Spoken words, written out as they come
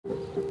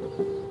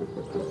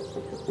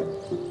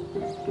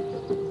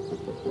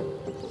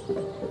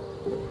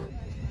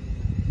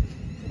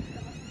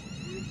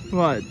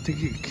Right, to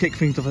kick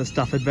things off at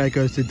Stafford, there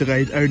goes the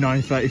delayed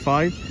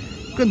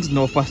 0935 London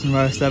North Western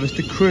Rail service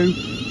to crew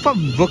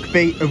from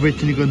Rugby,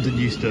 originally London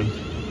Euston.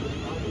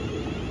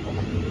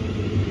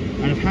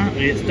 And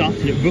apparently it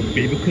started at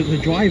Rugby because the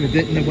driver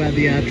didn't know where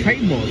the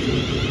train was.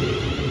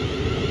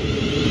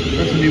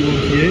 That's a new one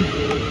for you.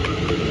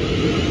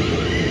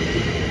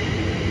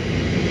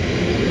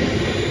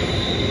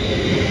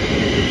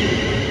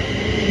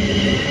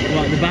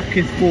 Right, the back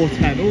is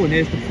 410. Oh, and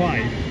here's the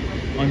pride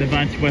on the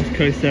Avanti West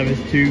Coast service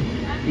to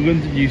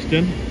London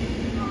Euston.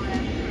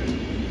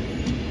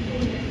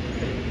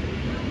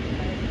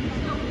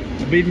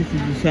 I believe this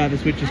is the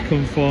service which has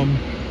come from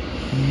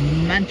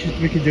Manchester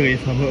Piccadilly,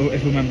 if I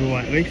remember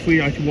rightly.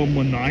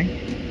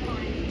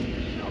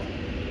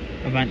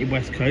 39119 Avanti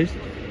West Coast.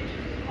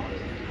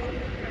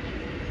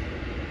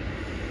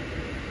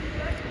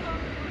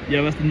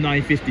 Yeah, that's the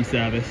 950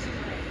 service.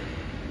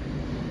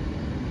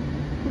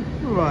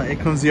 Right, here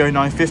comes the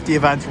 0950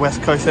 Avanti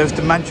West Coast service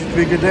to Manchester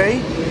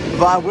Piccadilly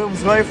via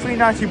Wilmslow,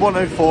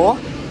 39104.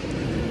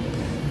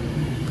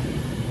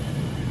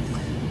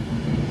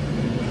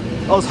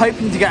 I was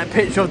hoping to get a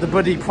picture of the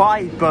bloody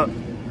pride, but I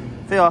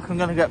feel like I'm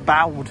going to get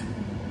bowed.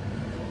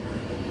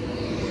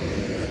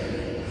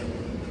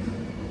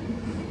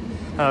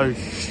 Oh,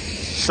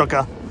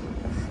 sugar.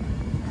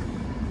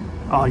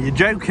 Oh, you're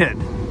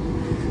joking.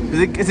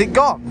 Is it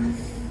gone?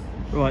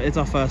 Right, it's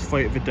our first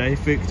freight of the day.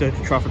 Victor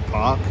to Trafford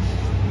Park.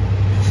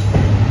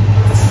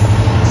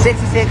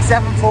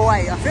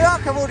 66748. I feel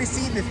like I've already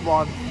seen this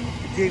one.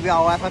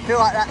 GBRF. I feel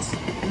like that's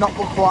not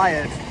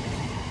required.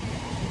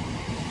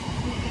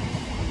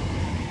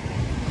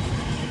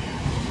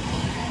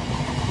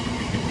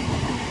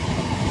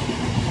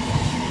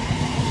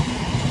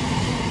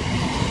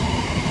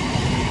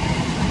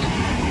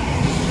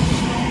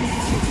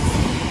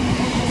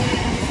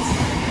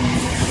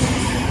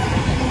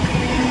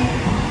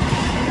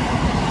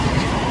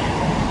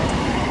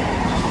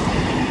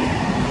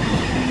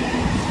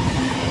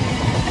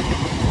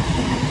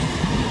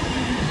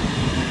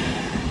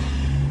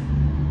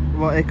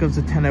 Right, here comes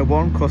the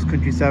 1001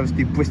 cross-country service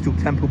to Bristol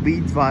Temple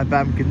Meads via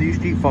Birmingham New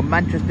Street from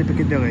Manchester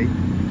Piccadilly.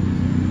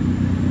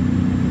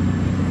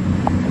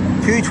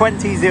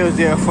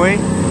 220003.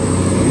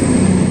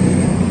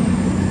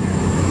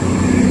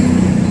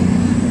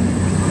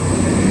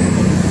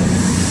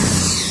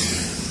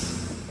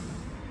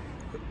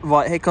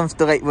 Right, here comes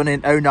the late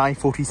running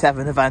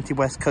 0947 Avanti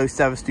West Coast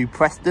service to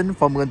Preston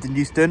from London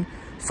Euston.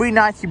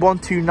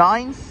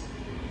 39129.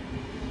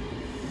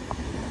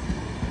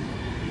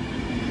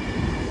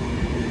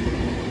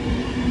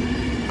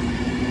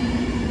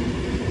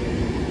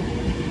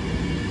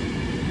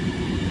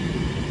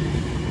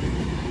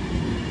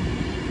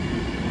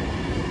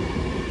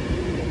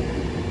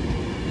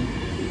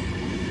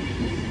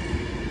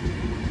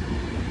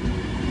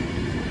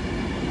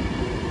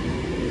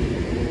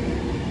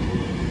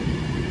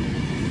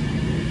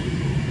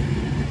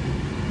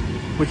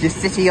 Which is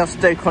City of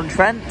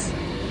Stoke-on-Trent.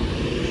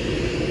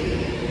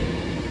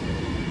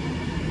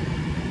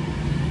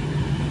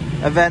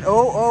 And then,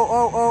 oh.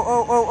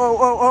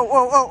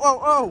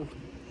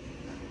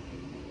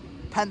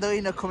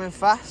 Pandalina coming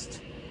fast.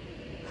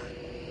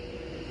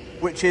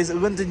 Which is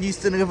London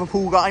Euston,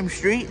 Liverpool, Lime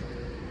Street.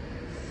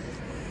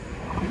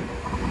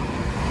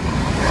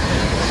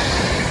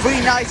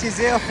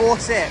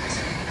 390046.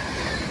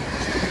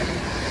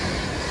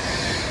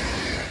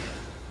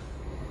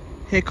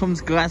 Here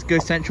comes Glasgow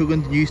Central,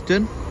 London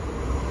Euston.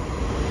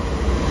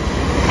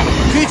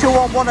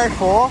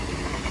 221104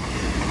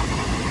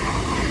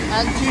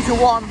 and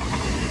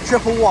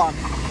 221111.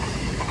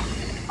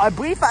 I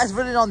believe that is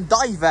running on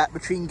Divert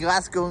between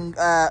Glasgow and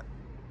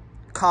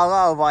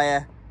Carlisle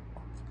via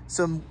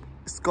some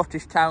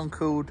Scottish town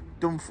called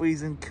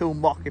Dumfries and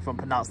Kilmock, if I'm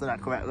pronouncing that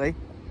correctly,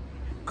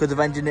 because of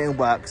engineering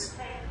works.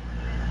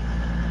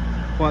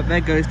 Right,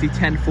 there goes the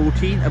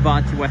 1014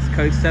 Avanti West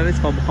Coast service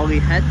from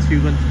Holyhead to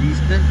London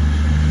Euston.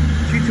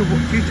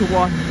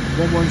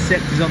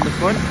 221116 is on the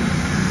front,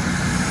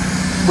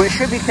 which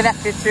should be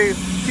connected to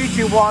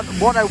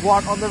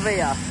 221101 on the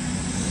rear.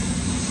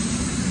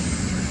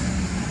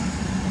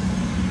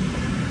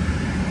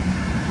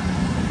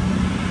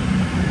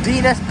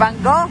 Venus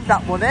Bangor,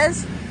 that one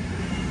is.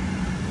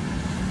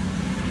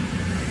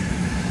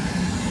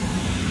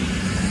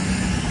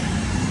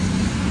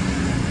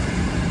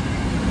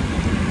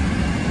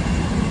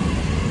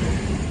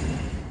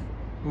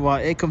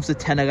 Right, here comes the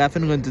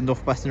 1011 London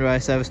North Western Rail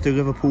service to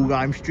Liverpool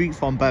Lime Street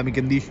from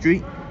Birmingham New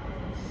Street.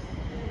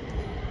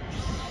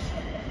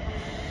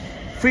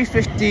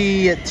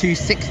 350 to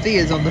 60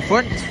 is on the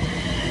front.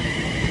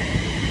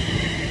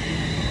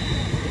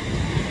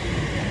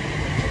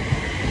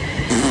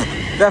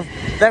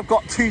 They've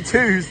got 2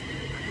 2s,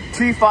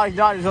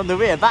 259s on the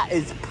rear. That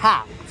is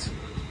packed.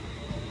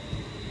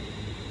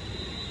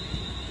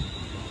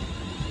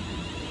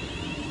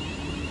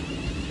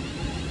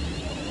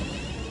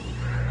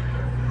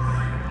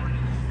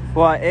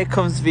 Right, here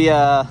comes the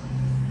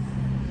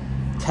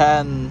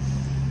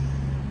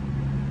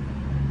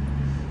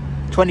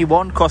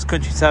 1021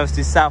 cross-country service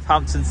to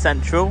Southampton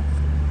Central.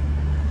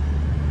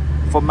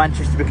 from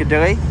Manchester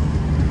Piccadilly.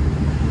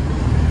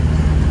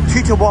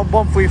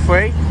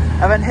 221-133.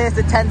 And then here's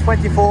the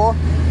 1024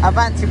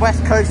 Avanti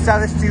West Coast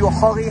service to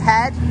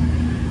Holyhead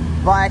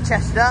via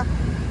Chester.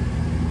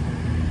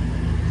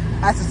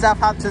 As the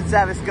Southampton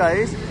service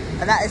goes,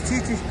 and that is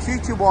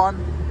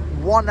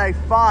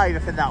 221-105, I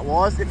think that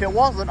was. If it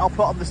wasn't, I'll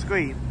put it on the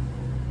screen.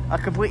 I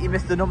completely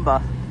missed the number,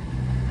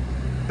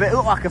 but it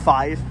looked like a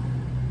 5.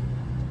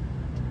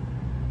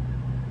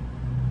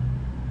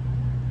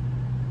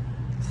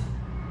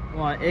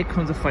 Right, here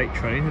comes a freight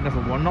train, another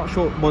one. Not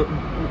sure what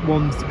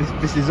one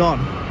this is on.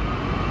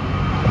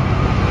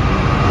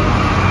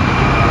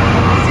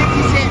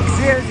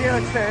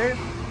 66002.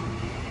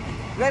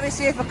 Let me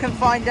see if I can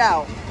find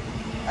out.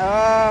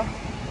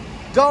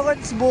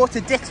 Dorrance Moor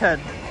to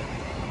Ditton.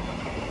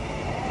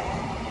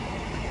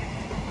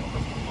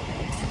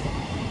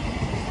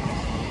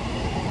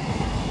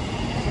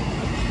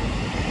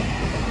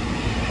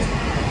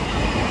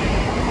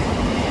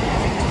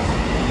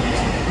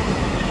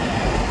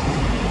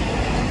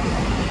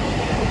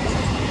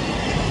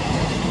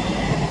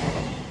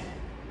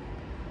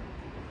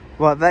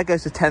 Right, there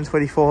goes the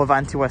 1024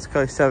 Avanti West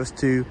Coast service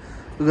to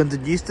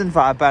London Euston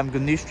via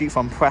Birmingham New Street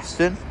from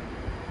Preston.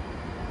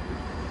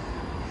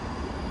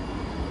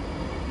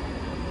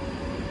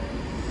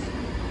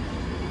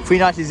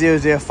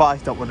 $390,005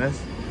 stop on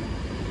this.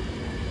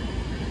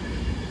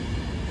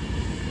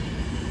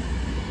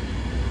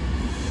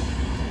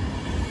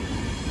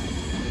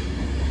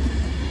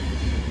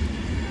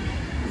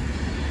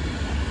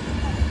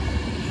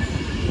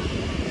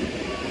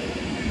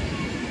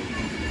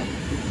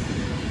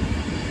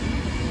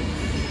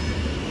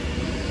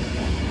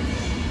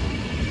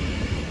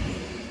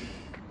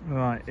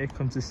 Right, here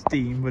comes the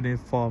steam running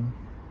from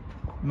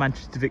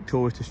Manchester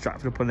Victoria to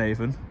Stratford Upon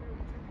Avon.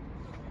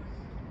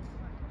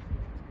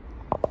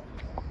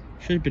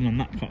 Should have been on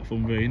that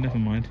platform really, never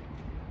mind.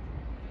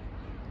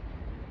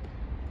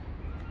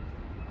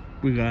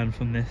 We learn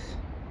from this.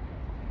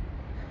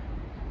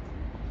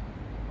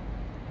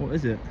 What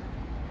is it?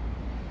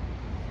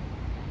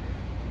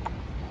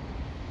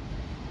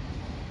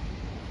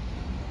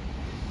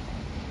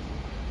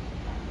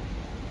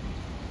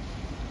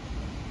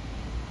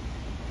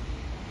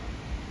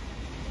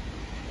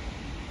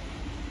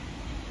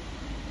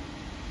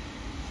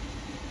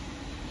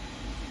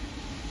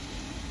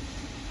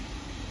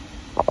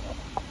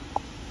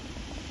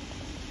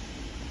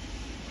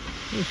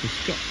 Where's the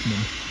Scotsman?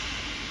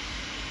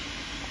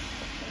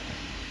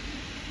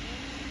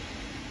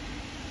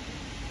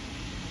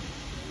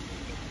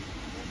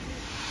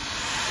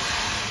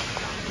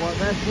 Well,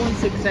 there's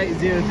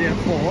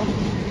 168004.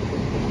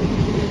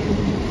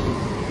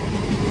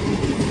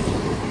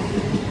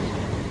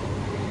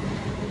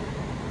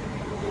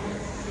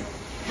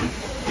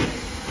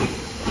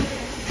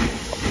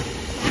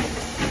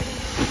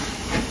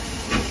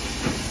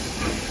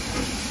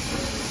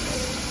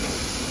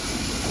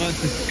 That's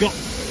the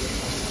Scots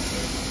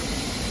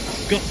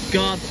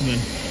Guardsman.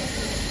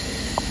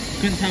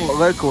 Couldn't tell what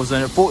locals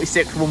on at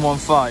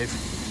 46115.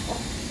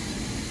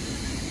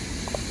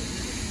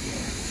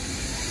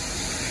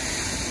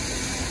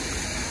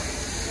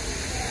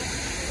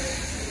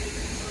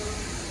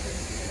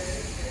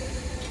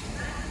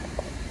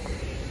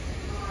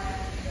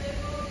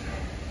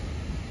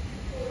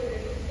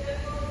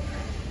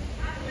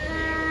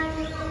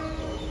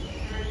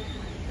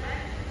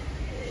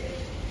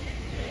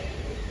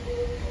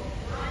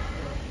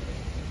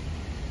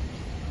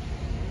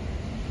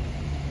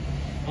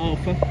 Oh,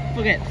 for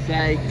forget's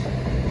sake.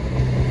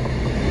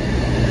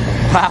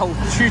 Wow,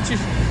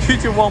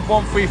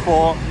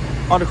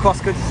 221-134 on the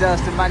cross-country service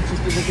to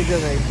Manchester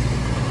Piccadilly.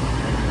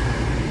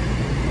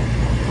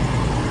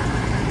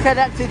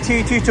 Connected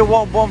to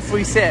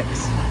 221-136.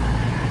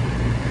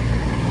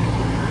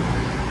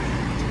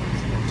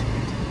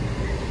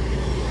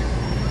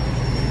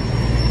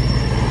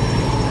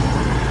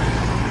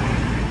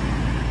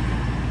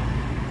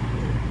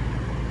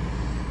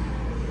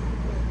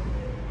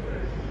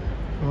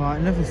 Right,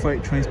 another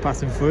freight train's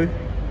passing through.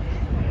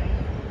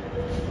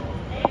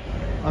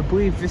 I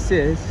believe this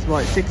is,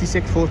 right,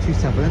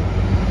 66427.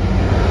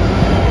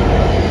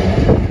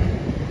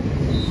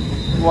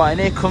 Right, and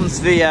here comes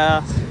the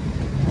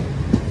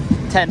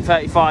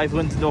 1035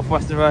 London North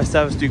Western Rail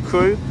service to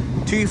Crewe.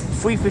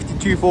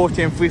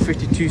 35240 and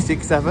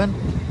 35267.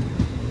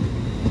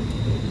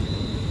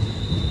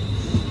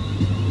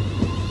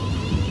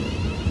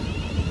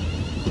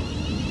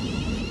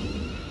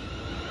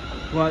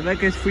 Right, there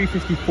goes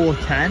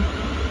 35410.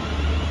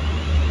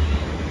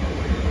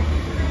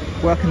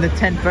 Working the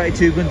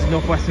 1032 London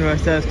North Western Rail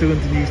service to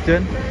London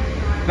Euston.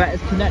 That is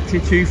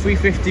connected to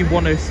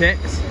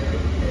 350-106.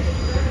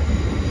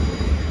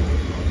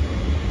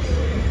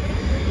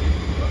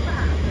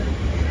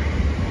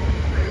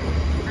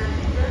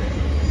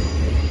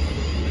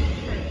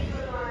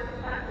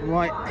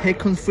 Right, here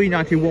comes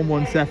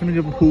 390-117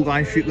 Liverpool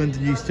Line Street,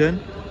 London Euston.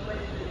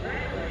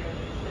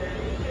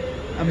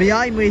 And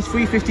behind me is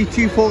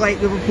 352-48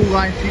 Liverpool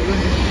Line Street,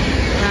 London,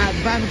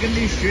 Birmingham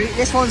New Street.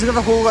 This one's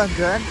Liverpool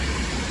London.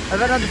 And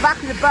then on the back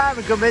of the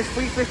Birmingham is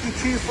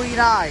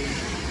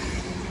 352.39.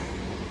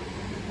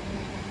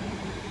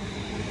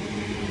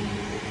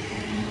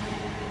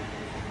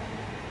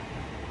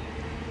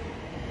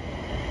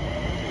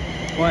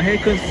 Well, here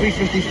comes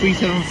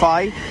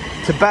 353.75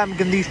 to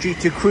Birmingham New Street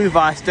to Crewe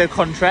via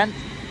Stoke-on-Trent.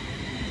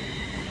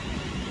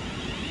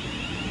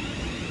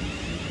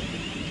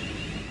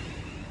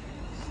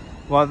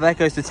 Well, there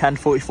goes the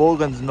 1044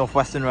 London North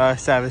Western Rail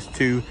service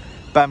to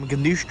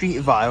Birmingham New Street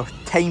via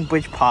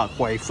Cambridge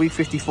Parkway.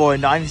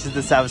 354.09, this is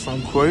the service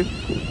from Crewe.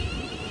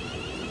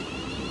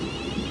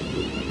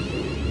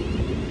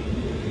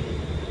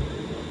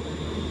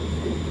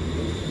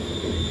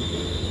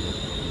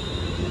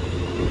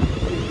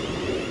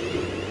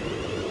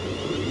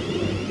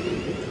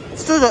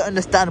 Still don't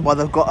understand why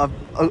they've got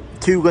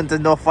two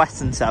London North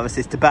Western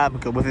services to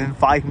Birmingham within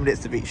 5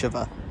 minutes of each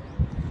other.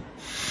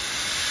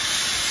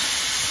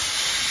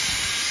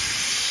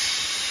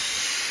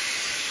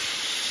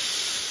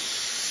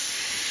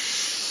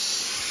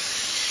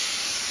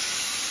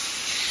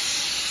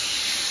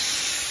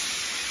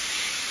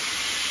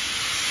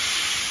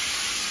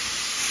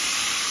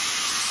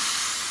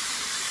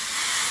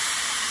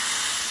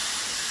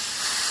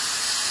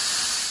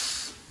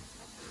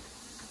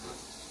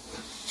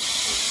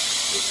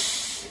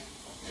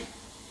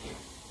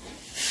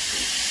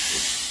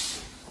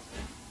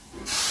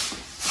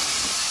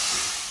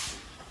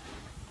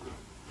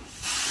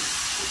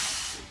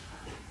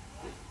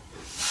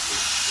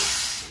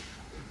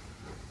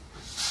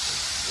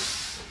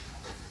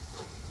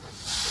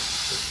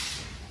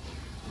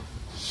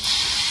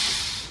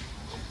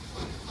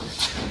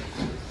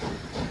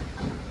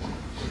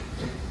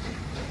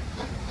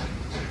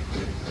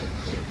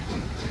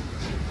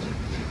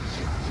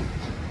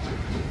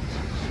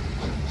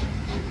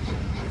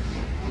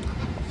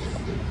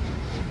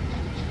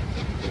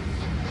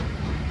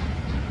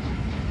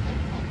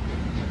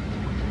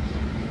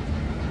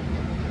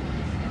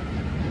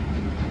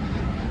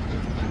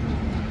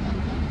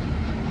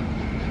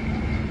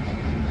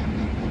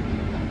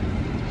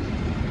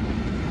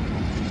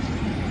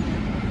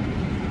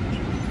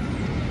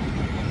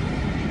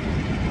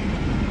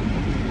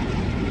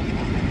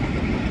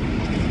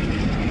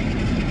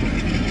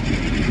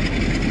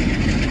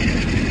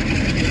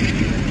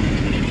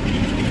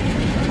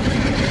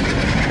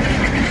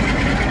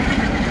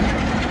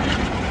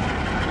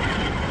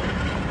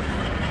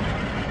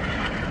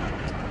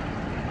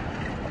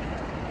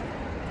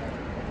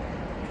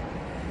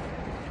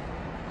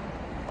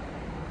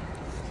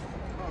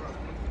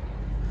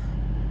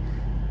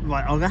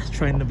 Right, our last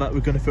train that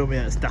we're going to film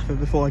here at Stafford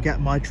before I get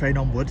my train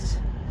onwards.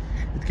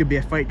 It's going to be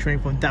a freight train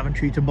from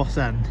Daventry to Moss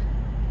End.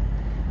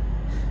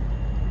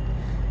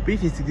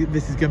 Briefly,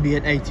 this is going to be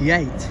an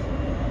 88.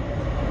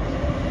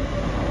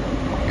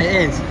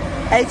 It is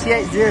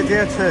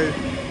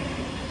 88002.